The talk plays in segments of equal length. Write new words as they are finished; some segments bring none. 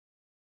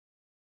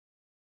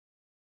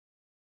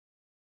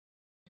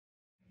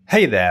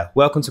Hey there,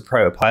 welcome to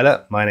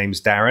ProtoPilot. My name's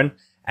Darren,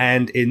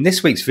 and in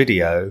this week's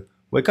video,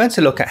 we're going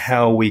to look at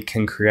how we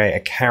can create a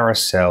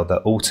carousel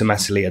that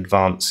automatically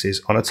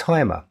advances on a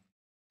timer.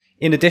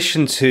 In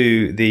addition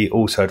to the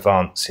auto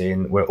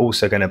advancing, we're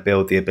also going to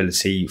build the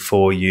ability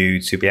for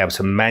you to be able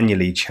to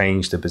manually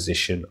change the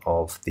position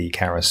of the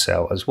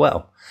carousel as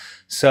well.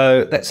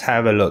 So let's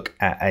have a look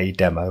at a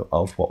demo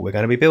of what we're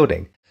going to be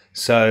building.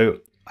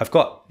 So I've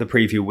got the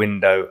preview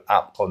window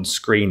up on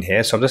screen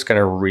here, so I'm just going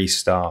to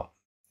restart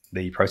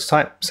the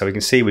prototype. So we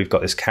can see we've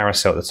got this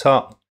carousel at the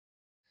top,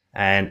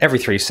 and every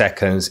 3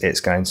 seconds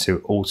it's going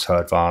to auto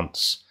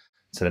advance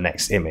to the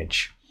next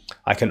image.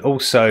 I can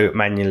also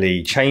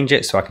manually change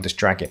it, so I can just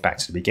drag it back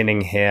to the beginning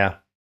here,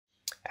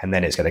 and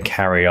then it's going to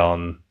carry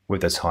on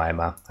with the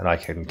timer, and I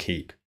can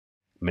keep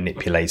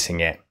manipulating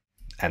it,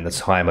 and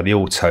the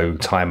auto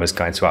timer is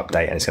going to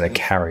update, and it's going to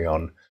carry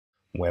on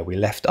where we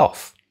left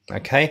off.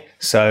 Okay,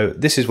 so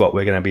this is what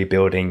we're going to be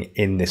building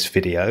in this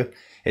video.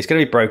 It's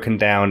going to be broken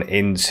down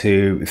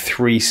into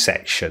 3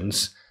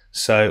 sections.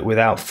 So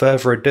without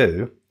further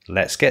ado,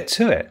 let's get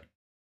to it.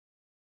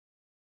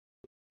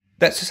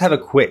 Let's just have a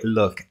quick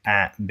look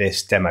at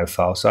this demo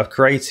file. So I've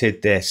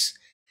created this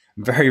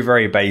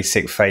very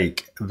basic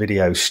fake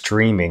video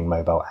streaming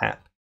mobile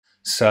app.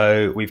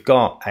 So we've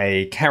got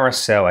a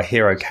carousel, a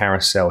hero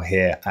carousel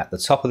here at the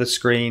top of the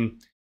screen.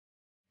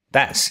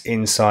 That's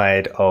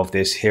inside of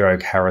this hero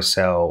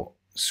carousel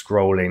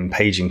scrolling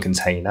paging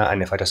container,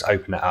 and if I just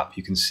open it up,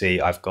 you can see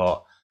I've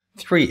got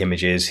 3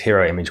 images: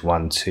 hero image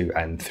 1, 2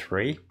 and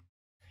 3.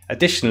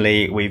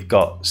 Additionally, we've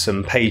got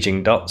some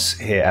paging dots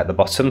here at the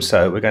bottom,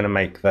 so we're going to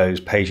make those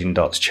paging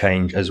dots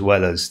change as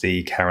well as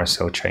the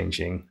carousel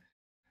changing.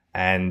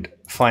 And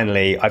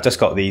finally, I've just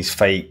got these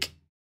fake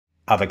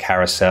other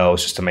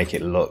carousels just to make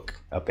it look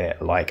a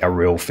bit like a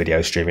real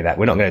video streaming app.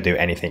 We're not going to do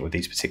anything with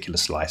these particular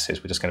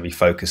slices. We're just going to be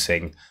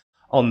focusing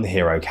on the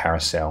hero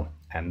carousel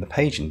and the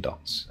paging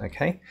dots.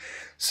 Okay,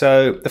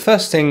 so the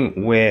first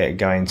thing we're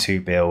going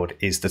to build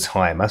is the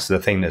timer, so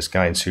the thing that's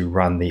going to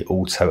run the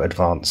auto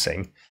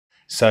advancing.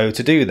 So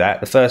to do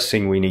that, the first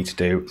thing we need to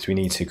do is we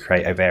need to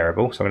create a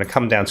variable. So I'm going to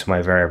come down to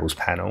my variables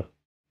panel,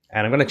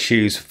 and I'm going to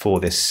choose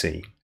for this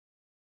C,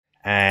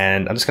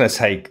 and I'm just going to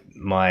take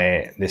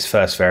this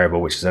first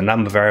variable, which is a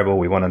number variable.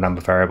 We want a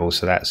number variable,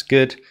 so that's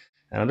good,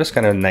 and I'm just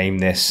going to name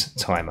this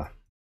timer.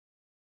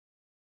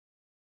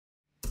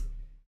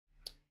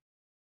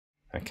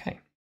 Okay.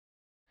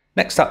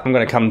 Next up, I'm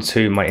going to come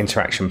to my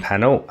interaction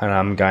panel, and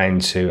I'm going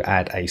to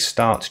add a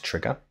start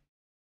trigger.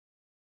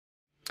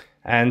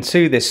 And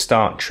to this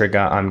start trigger,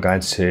 I'm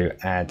going to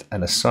add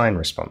an assign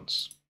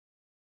response.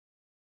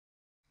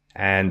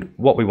 And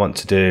what we want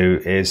to do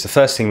is, the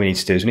first thing we need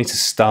to do is we need to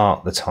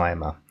start the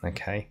timer.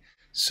 Okay.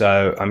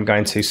 So I'm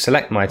going to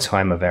select my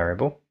timer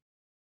variable,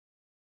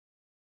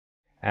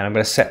 and I'm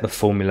going to set the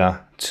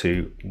formula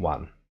to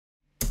 1.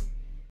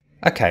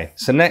 Okay,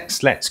 so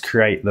next let's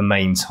create the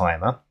main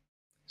timer.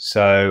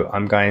 So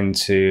I'm going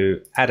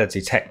to add a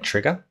detect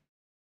trigger,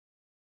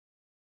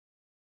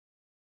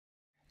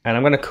 and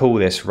I'm going to call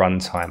this run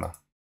timer.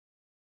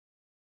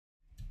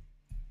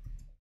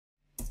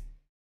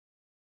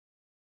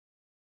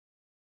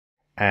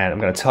 And I'm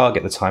going to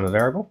target the timer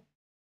variable.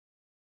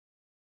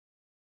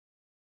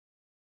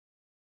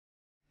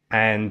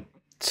 And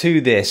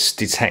to this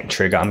detect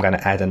trigger, I'm going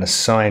to add an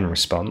assign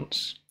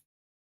response.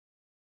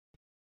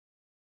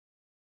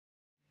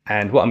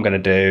 And what I'm going to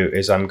do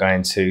is I'm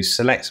going to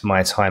select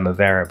my timer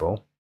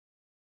variable,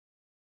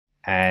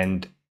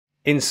 and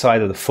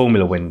inside of the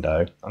formula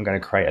window, I'm going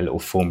to create a little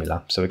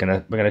formula. So we're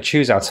going to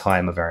choose our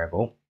timer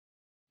variable,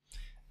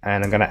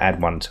 and I'm going to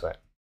add 1 to it.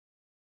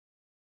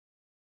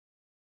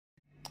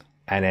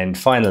 And then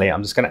finally,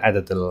 I'm just going to add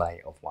a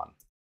delay of 1.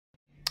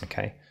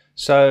 Okay.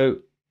 So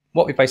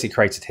what we've basically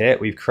created here,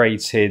 we've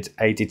created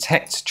a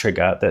detect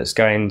trigger that's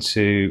going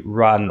to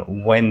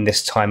run when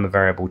this timer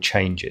variable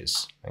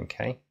changes.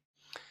 Okay.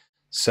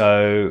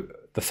 So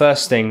the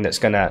first thing that's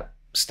going to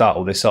start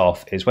all this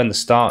off is when the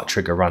start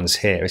trigger runs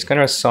here, it's going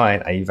to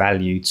assign a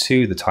value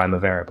to the timer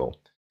variable,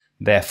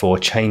 therefore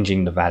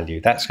changing the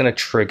value. That's going to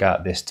trigger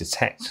this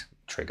detect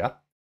trigger.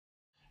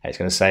 It's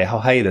going to say, oh,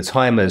 hey, the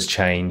timer's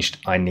changed.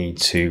 I need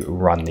to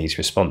run these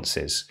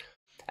responses.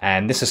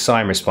 And this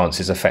assign response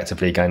is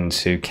effectively going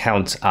to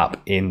count up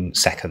in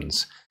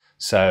seconds.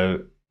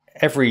 So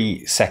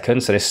every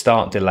second, so this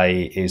start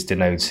delay is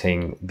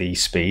denoting the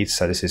speed.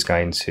 So this is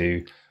going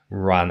to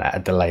run at a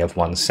delay of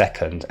 1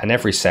 second, and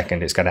every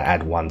second it's going to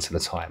add 1 to the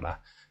timer.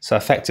 So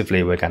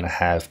effectively we're going to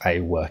have a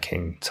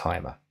working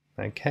timer.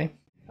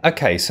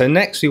 Okay, so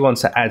next we want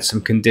to add some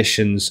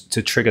conditions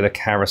to trigger the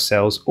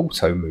carousel's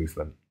auto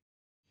movement.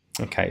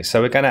 Okay,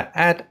 so we're going to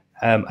add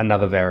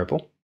another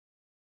variable,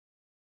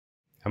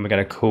 and we're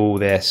going to call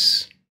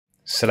this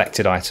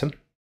selected item.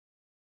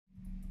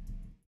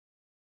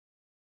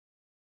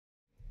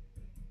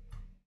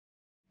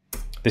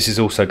 This is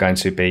also going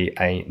to be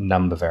a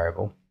number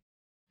variable.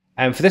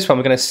 And for this one,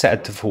 we're going to set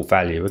a default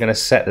value. We're going to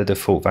set the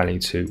default value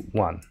to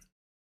 1.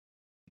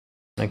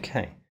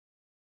 Okay.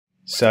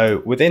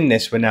 So within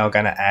this, we're now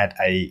going to add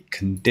a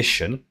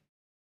condition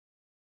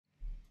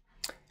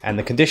And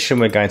the condition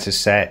we're going to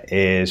set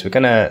is we're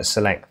going to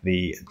select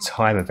the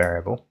timer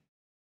variable.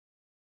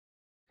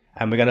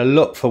 And we're going to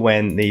look for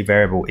when the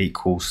variable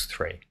equals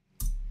 3.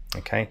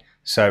 Okay,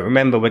 so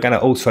remember we're going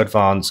to auto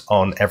advance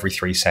on every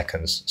 3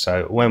 seconds.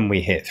 So when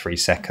we hit 3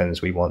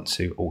 seconds, we want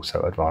to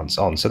auto advance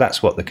on. So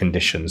that's what the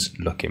condition's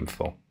looking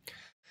for.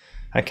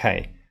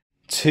 Okay,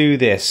 to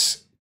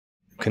this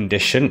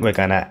condition, we're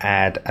going to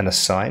add an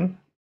assign.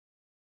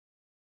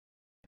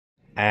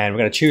 And we're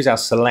going to choose our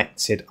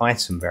selected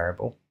item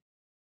variable.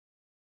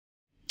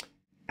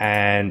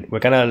 And we're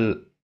going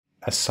to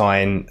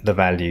assign the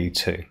value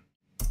to.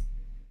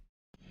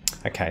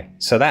 Okay,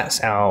 so that's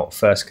our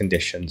first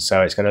condition.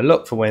 So it's going to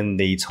look for when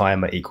the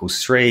timer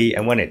equals 3,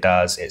 and when it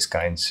does, it's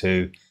going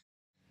to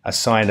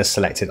assign a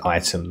selected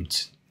item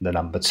to the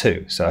number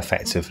 2. So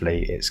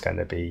effectively, it's going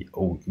to be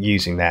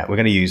using that. We're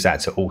going to use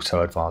that to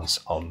auto advance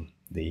on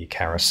the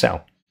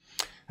carousel.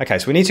 Okay,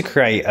 so we need to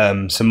create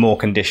some more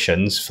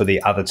conditions for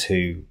the other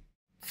two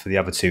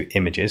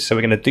images. So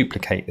we're going to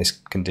duplicate this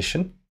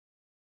condition.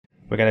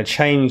 We're going to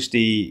change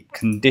the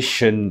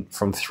condition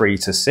from 3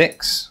 to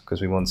 6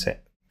 because we want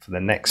it for the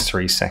next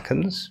 3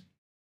 seconds.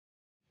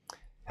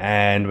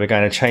 And we're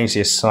going to change the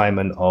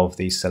assignment of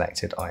the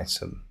selected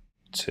item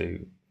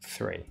to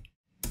 3.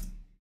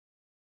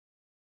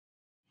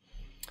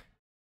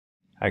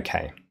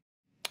 Okay.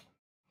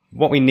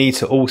 What we need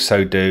to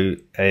also do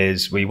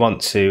is we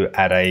want to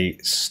add a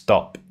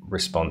stop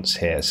response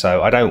here.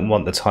 So I don't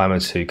want the timer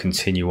to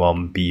continue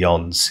on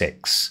beyond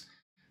 6.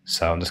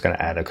 So I'm just going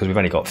to add it because we've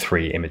only got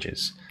 3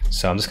 images.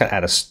 So I'm just going to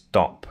add a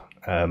stop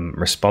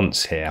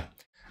response here,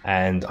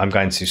 and I'm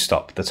going to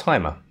stop the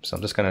timer. So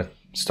I'm just going to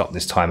stop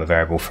this timer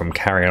variable from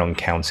carrying on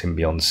counting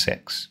beyond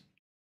 6.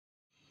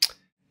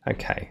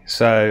 Okay,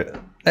 so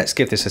let's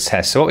give this a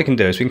test. So what we can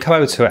do is we can come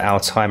over to our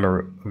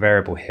timer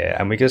variable here,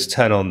 and we just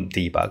turn on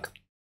debug,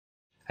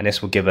 and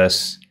this will give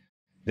us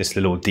this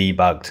little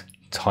debugged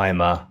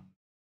timer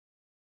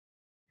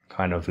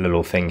kind of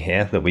little thing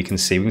here that we can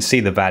see. We can see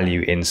the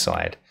value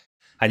inside.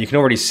 And you can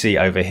already see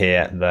over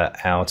here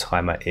that our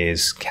timer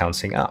is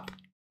counting up.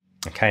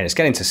 Okay, and it's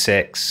getting to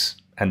 6,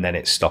 and then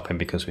it's stopping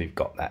because we've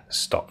got that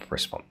stop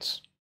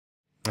response.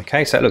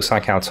 Okay, so it looks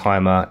like our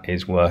timer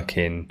is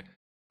working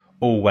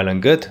all well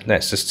and good.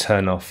 Let's just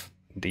turn off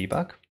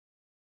debug.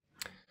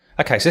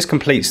 Okay, so this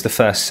completes the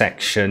first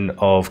section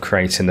of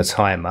creating the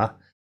timer.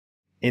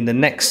 In the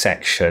next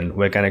section,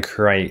 we're going to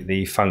create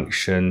the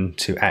function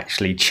to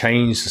actually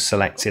change the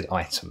selected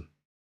item.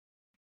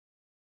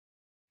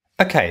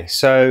 Okay,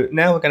 so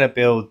now we're going to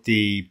build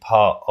the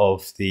part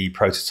of the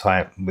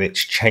prototype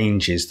which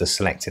changes the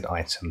selected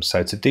item.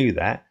 So to do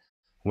that,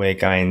 we're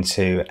going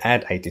to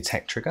add a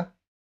detect trigger.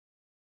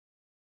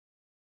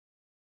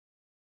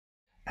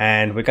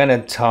 And we're going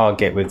to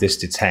target with this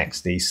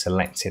detect the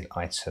selected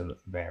item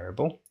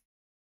variable.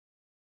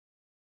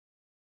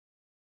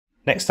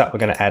 Next up, we're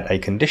going to add a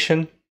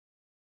condition.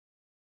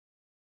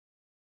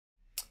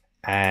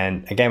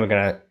 And again, we're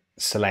going to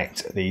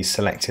select the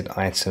selected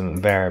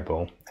item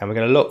variable, and we're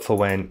going to look for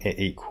when it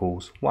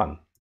equals 1.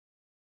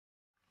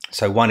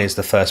 So 1 is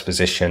the first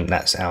position,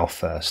 that's our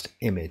first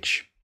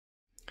image.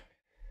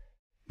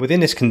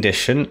 Within this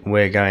condition,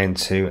 we're going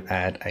to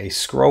add a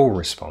scroll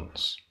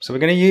response. So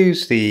we're going to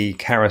use the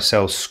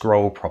carousel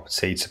scroll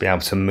property to be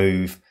able to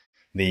move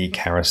the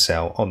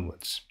carousel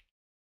onwards.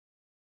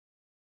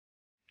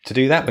 To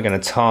do that, we're going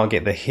to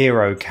target the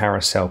hero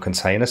carousel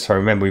container. So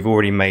remember, we've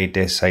already made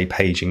this a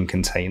paging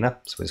container.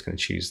 So we're just going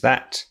to choose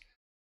that.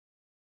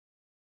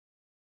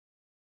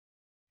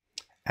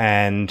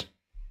 And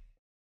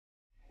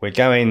we're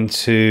going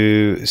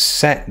to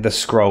set the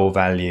scroll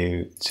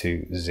value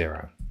to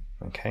 0.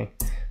 Okay.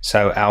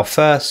 So our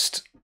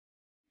first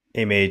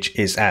image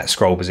is at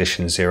scroll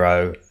position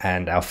 0,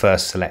 and our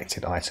first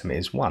selected item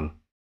is 1.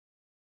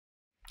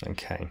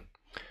 Okay.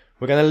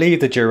 We're going to leave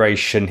the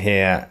duration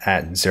here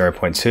at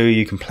 0.2.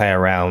 You can play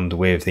around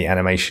with the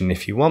animation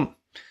if you want.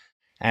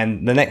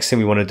 And the next thing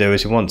we want to do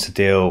is we want to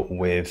deal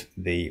with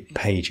the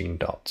paging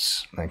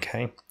dots.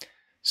 Okay,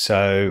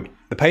 so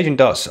the paging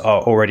dots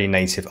are already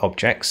native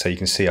objects. So you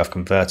can see I've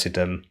converted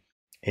them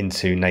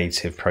into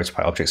native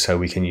ProtoPie objects so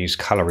we can use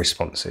color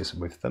responses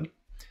with them.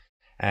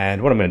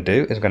 And what I'm going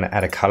to do is I'm going to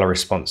add a color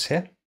response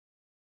here.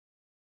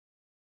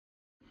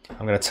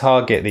 I'm going to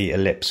target the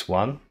ellipse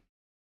 1.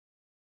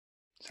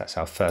 So that's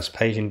our first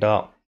paging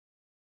dot.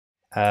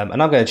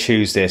 And I'm going to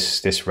choose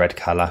this red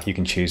color. You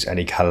can choose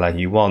any color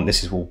you want.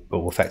 This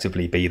will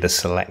effectively be the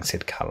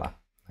selected color.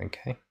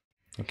 Okay.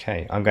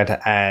 Okay. I'm going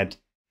to add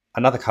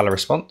another color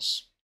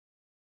response.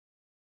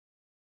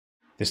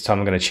 This time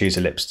I'm going to choose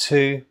ellipse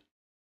 2.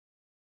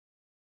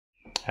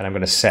 And I'm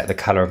going to set the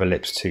color of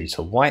ellipse 2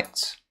 to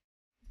white.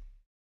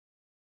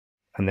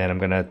 And then I'm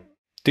going to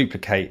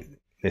duplicate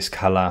this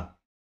color.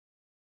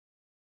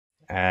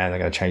 And I'm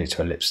going to change it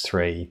to ellipse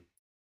 3.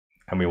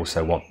 And we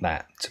also want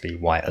that to be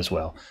white as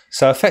well.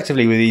 So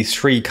effectively with these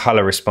 3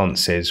 color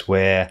responses,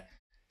 we're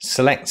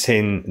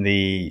selecting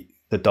the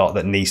dot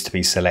that needs to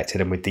be selected,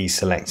 and we're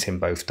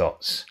deselecting both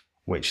dots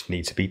which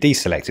need to be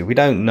deselected. We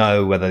don't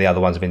know whether the other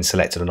ones have been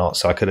selected or not,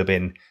 so I could have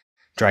been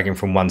dragging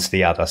from one to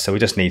the other. So we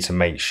just need to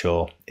make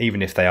sure,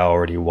 even if they are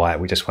already white,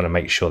 we just want to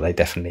make sure they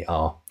definitely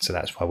are. So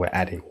that's why we're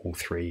adding all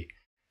three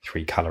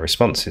color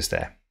responses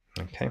there.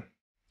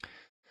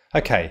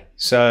 Okay,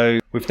 so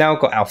we've now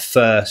got our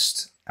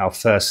first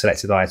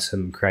selected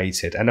item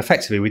created, and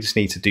effectively we just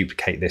need to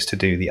duplicate this to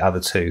do the other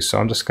two. So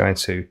I'm just going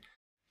to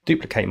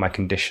duplicate my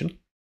condition.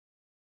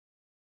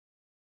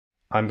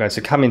 I'm going to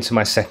come into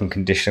my second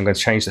condition. I'm going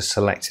to change the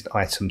selected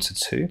item to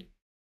 2.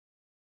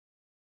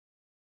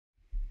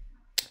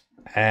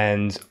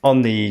 And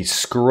on the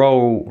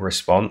scroll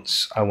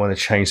response, I want to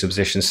change the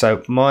position.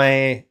 So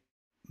my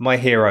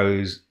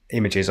hero's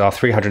images are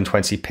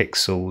 320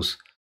 pixels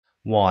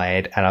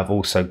wide, and I've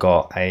also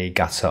got a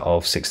gutter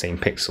of 16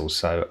 pixels.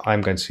 So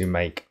I'm going to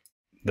make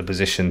the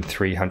position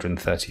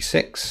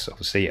 336.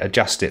 Obviously,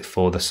 adjust it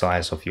for the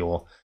size of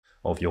your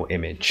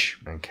image.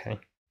 Okay.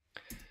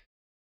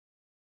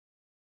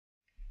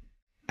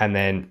 And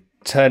then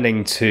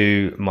turning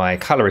to my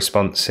color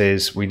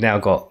responses, we now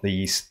got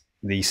the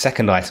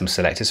second item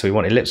selected. So we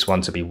want ellipse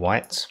 1 to be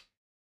white.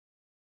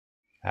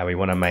 We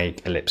want to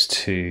make ellipse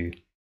 2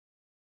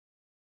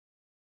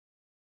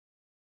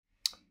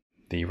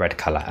 the red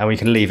color, and we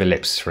can leave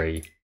ellipse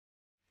 3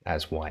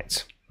 as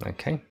white.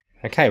 Okay,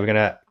 we're going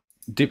to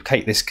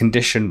duplicate this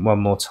condition one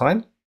more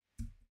time.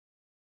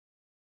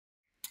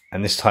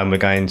 And this time we're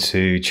going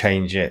to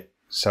change it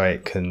so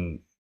it can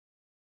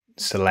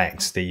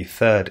select the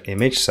third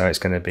image. So it's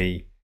going to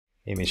be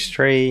image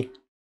 3.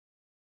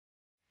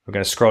 We're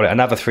going to scroll it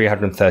another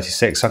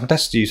 336. So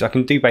I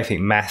can do basic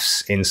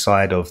maths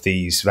inside of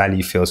these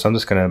value fields. So I'm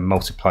just going to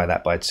multiply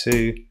that by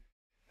 2.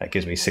 That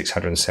gives me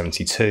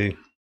 672.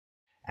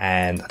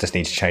 And I just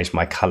need to change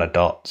my color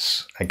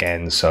dots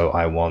again. So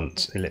I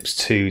want ellipse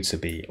 2 to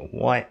be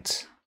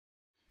white,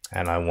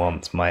 and I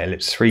want my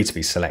ellipse 3 to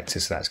be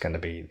selected. So that's going to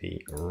be the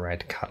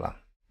red color.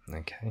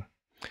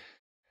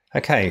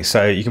 Okay,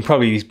 so you've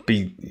probably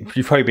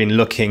been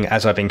looking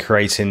as I've been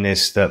creating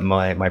this that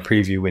my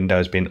preview window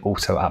has been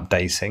auto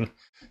updating.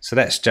 So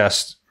let's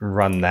just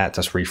run that,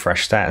 just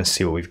refresh that and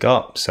see what we've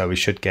got. So we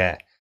should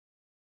get,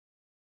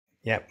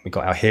 yep, we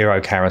got our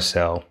hero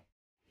carousel.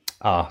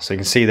 So you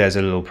can see there's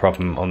a little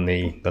problem on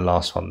the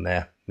last one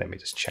there. Let me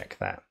just check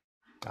that.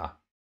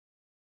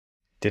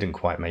 Didn't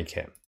quite make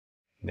it.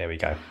 There we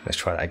go. Let's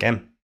try that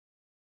again.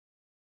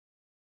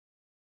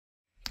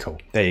 Cool,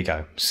 there you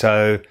go.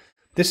 So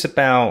this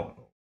about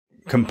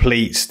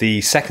completes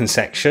the second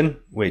section,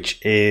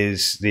 which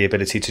is the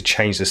ability to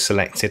change the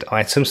selected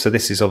item. So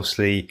this is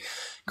obviously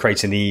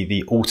creating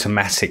the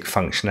automatic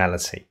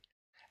functionality.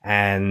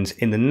 And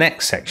in the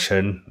next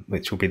section,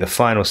 which will be the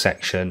final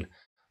section,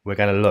 we're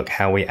going to look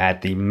how we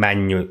add the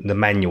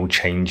manual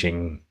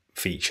changing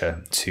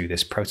feature to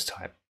this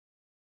prototype.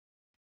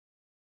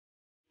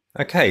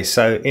 Okay,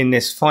 so in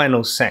this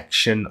final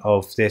section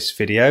of this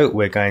video,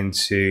 we're going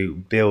to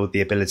build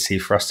the ability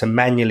for us to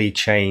manually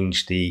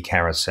change the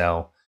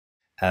carousel.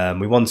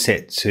 We want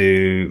it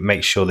to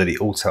make sure that the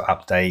auto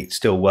update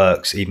still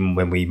works even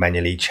when we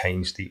manually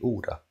change the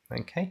order.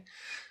 Okay,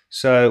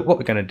 so what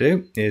we're going to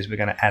do is we're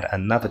going to add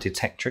another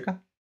detect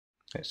trigger.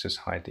 Let's just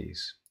hide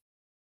these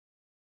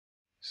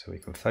so we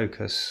can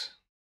focus.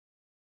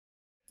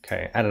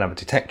 Okay, add another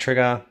detect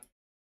trigger.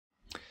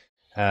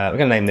 We're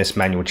going to name this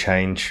manual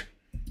change.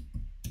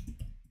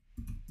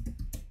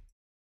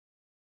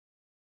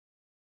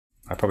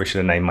 I probably should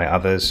have named my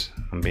others.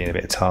 I'm being a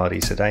bit tardy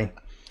today.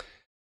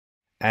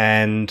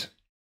 And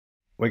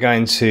we're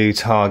going to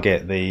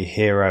target the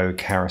hero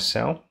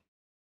carousel.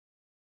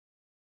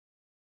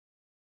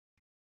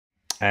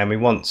 And we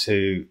want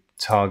to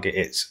target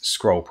its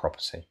scroll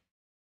property.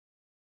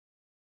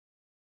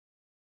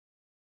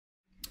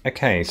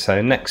 Okay,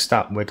 so next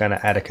up we're going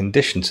to add a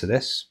condition to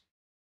this.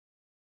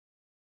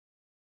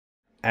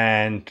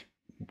 And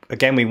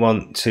again, we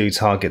want to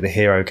target the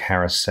hero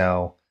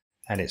carousel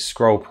and its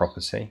scroll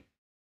property.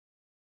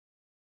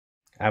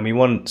 And we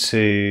want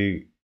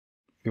to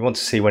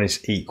see when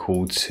it's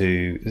equal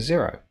to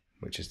 0,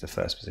 which is the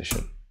first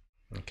position.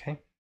 Okay.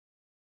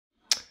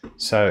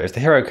 So if the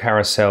hero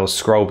carousel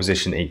scroll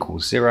position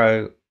equals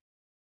 0,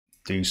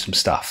 do some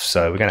stuff.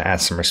 So we're going to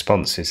add some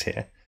responses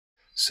here.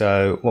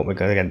 So what we're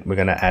going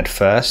to add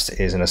first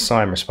is an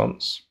assign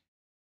response.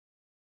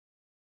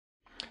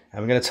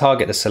 And we're going to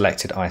target the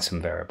selected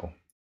item variable.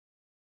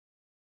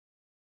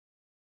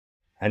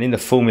 And in the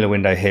formula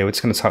window here, we're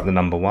just going to type the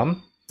number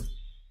 1.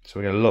 So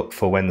we're going to look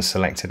for when the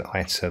selected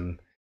item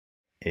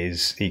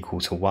is equal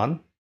to 1.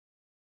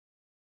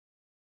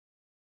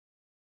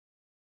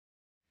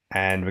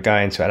 And we're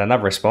going to add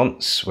another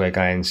response. We're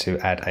going to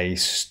add a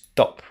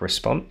stop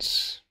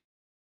response.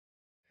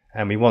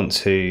 And we want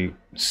to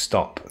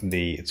stop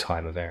the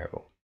timer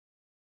variable.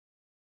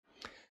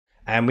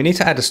 And we need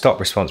to add a stop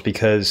response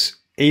because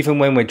even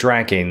when we're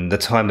dragging, the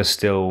timer's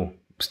still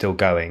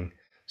going.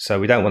 So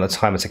we don't want the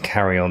timer to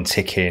carry on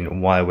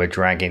ticking while we're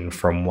dragging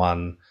from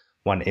one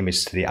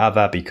image to the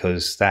other,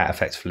 because that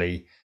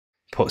effectively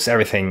puts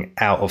everything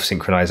out of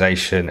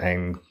synchronization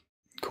and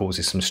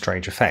causes some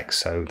strange effects.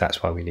 So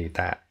that's why we need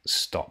that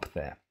stop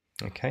there.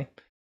 Okay.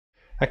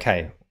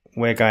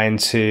 we're going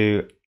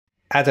to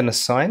add an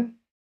assign.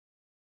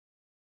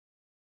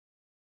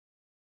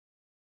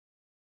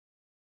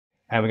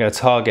 And we're going to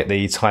target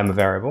the timer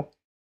variable.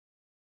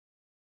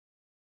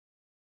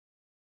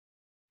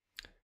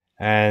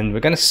 And we're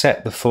going to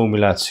set the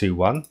formula to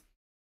 1.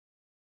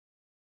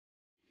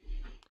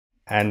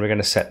 And we're going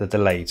to set the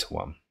delay to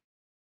 1.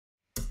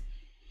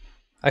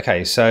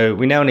 Okay, so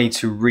we now need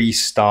to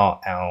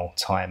restart our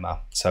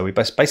timer. So we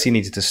basically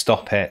needed to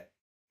stop it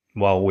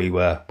while we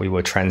were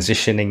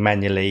transitioning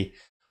manually.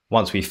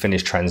 Once we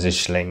finished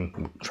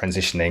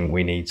transitioning,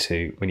 we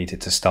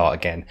needed to start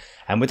again,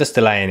 and we're just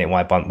delaying it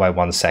by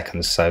 1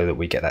 second so that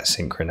we get that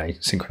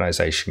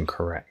synchronization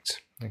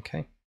correct.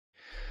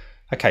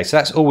 Okay, so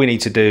that's all we need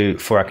to do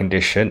for our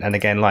condition. And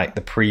again, like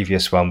the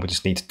previous one, we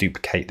just need to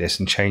duplicate this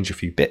and change a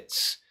few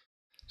bits.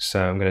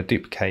 So I'm going to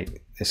duplicate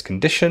this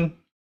condition.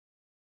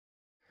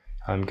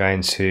 I'm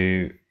going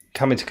to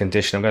come into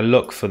condition. I'm going to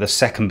look for the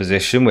second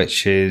position,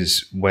 which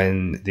is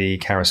when the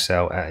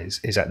carousel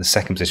is at the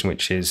second position,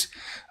 which is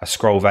a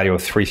scroll value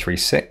of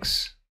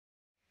 336.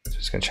 So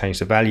it's going to change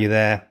the value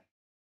there.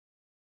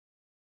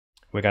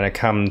 We're going to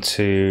come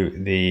to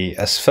the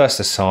first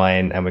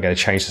assign, and we're going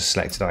to change the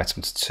selected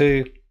item to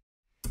 2.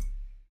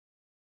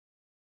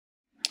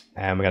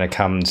 And we're going to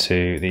come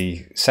to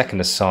the second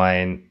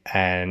assign,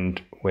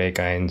 and we're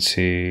going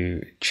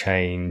to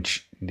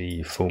change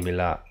the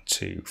formula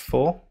to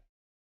 4.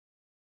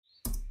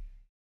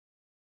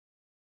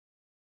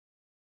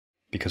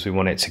 Because we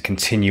want it to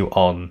continue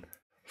on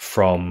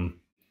from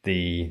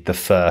the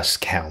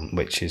first count,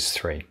 which is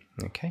 3.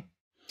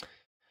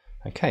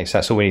 Okay, so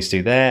that's all we need to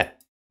do there.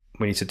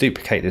 We need to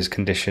duplicate this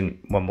condition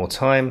one more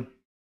time.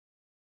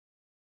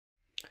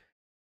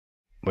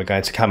 We're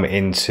going to come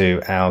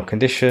into our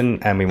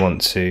condition, and we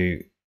want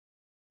to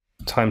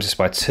times this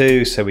by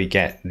 2, so we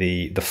get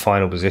the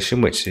final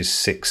position, which is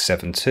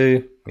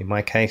 672 in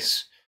my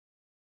case.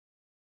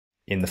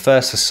 In the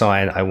first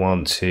assign, I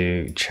want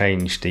to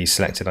change the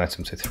selected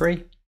item to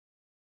 3.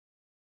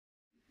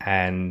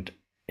 And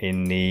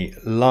in the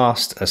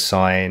last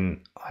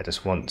assign, I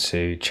just want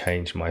to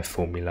change my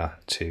formula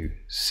to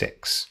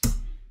 6.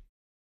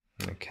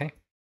 Okay.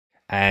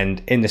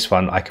 And in this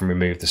one, I can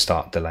remove the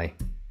start delay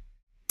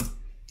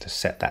to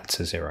set that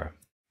to 0.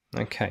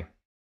 Okay.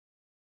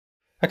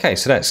 Okay,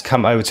 so let's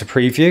come over to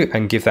preview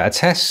and give that a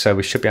test. So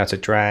we should be able to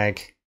drag.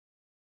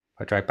 If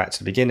I drag back to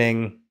the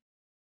beginning,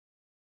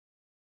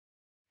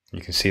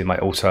 you can see that my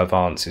auto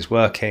advance is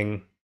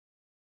working.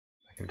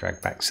 I can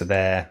drag back to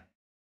there.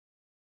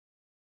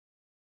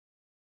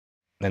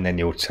 And then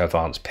the auto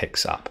advance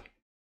picks up.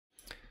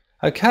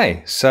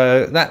 Okay,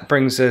 so that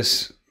brings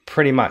us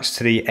pretty much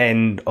to the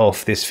end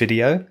of this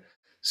video.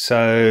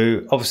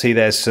 So obviously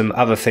there's some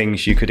other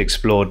things you could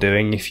explore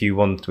doing if you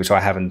want, which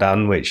I haven't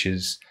done, which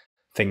is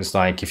things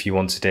like if you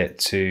wanted it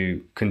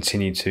to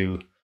continue to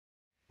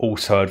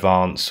auto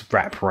advance,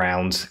 wrap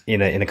around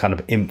in a kind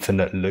of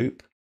infinite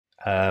loop.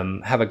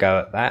 Have a go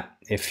at that.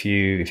 If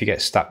you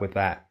get stuck with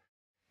that,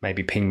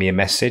 maybe ping me a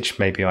message.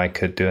 Maybe I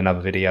could do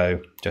another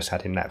video just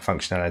adding that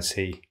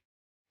functionality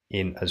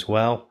in as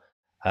well.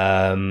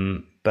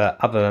 But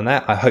other than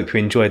that, I hope you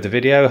enjoyed the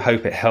video.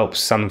 Hope it helps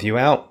some of you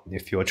out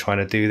if you're trying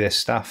to do this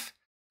stuff.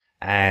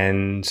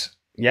 And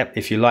yep,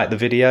 if you like the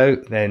video,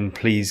 then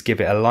please give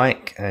it a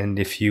like. And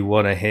if you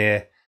want to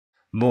hear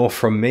more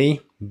from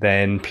me,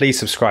 then please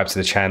subscribe to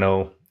the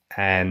channel,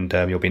 and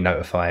you'll be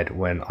notified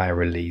when I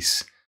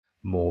release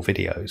more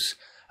videos.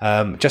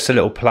 Just a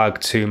little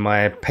plug to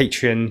my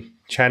Patreon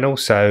channel.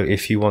 So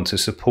if you want to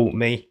support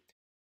me,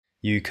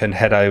 you can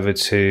head over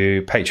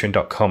to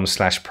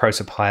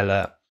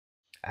patreon.com/protopilot.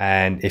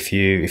 And if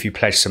you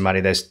pledge some money,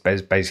 there's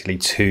basically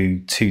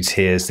two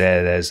tiers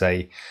there. There's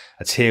a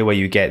tier where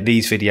you get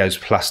these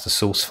videos plus the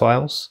source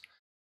files.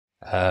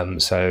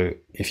 So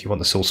if you want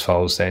the source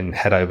files, then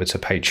head over to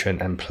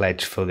Patreon and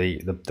pledge for the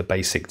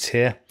basic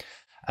tier.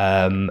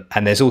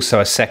 And there's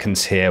also a second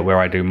tier where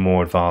I do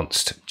more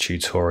advanced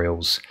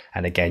tutorials.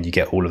 And again, you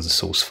get all of the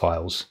source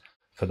files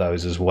for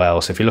those as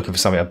well. So if you're looking for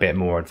something a bit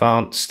more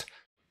advanced,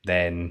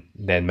 then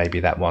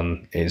maybe that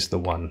one is the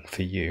one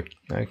for you.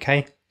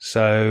 Okay.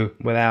 So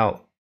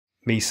without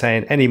me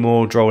saying any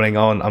more drolling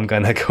on, I'm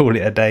going to call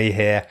it a day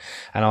here,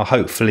 and I'll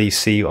hopefully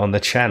see you on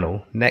the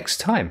channel next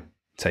time.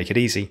 Take it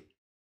easy.